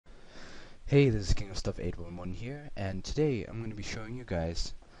Hey, this is King of Stuff 811 here, and today I'm going to be showing you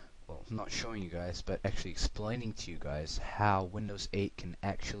guys, well, not showing you guys, but actually explaining to you guys how Windows 8 can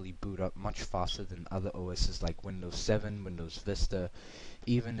actually boot up much faster than other OSs like Windows 7, Windows Vista,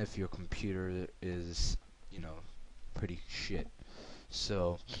 even if your computer is, pretty shit.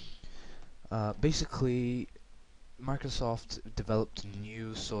 So, basically, Microsoft developed a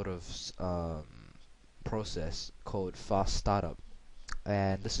new sort of process called Fast Startup,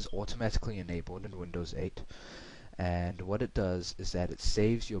 and this is automatically enabled in Windows 8. And what it does is that it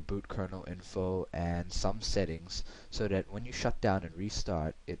saves your boot kernel info and some settings so that when you shut down and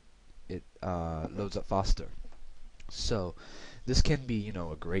restart, it loads up faster. So this can be,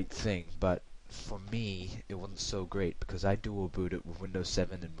 a great thing, but for me, it wasn't so great because I dual boot it with Windows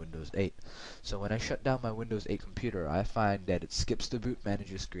 7 and Windows 8. So when I shut down my Windows 8 computer, I find that it skips the boot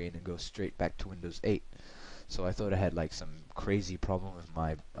manager screen and goes straight back to Windows 8. So I thought I had like some crazy problem with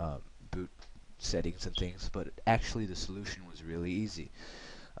my boot settings and things, but actually the solution was really easy.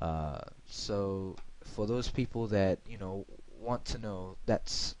 So for those people that want to know,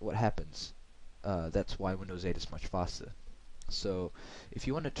 that's what happens. That's why Windows 8 is much faster. So if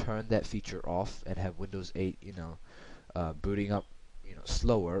you want to turn that feature off and have Windows 8, booting up,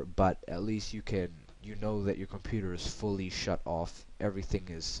 slower, but at least you know that your computer is fully shut off. Everything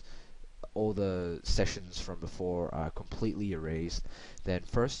is all the sessions from before are completely erased. Then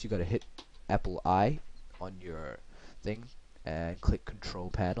first you gotta hit Apple I on your thing and click Control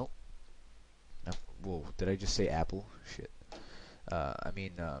Panel. Whoa, did I just say Apple? Shit. I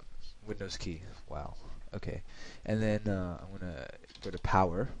mean Windows key. Wow. Okay. And then I'm gonna go to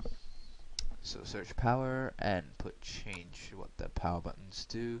Power. So search Power and put change what the power buttons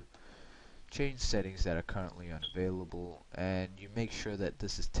do. Change settings that are currently unavailable, and you make sure that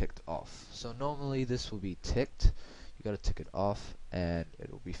this is ticked off. So normally this will be ticked. You gotta tick it off and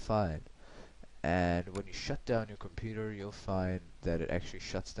it'll be fine. And when you shut down your computer, you'll find that it actually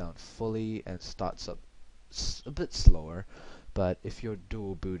shuts down fully and starts up a bit slower. But if you're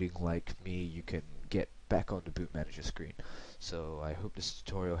dual booting like me, you can get back on the boot manager screen. So I hope this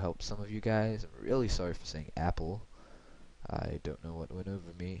tutorial helps some of you guys. I'm really sorry for saying Apple. I don't know what went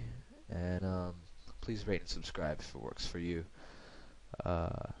over me. And please rate and subscribe if it works for you.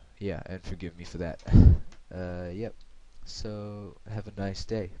 Yeah, and forgive me for that. Yep. So have a nice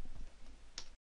day.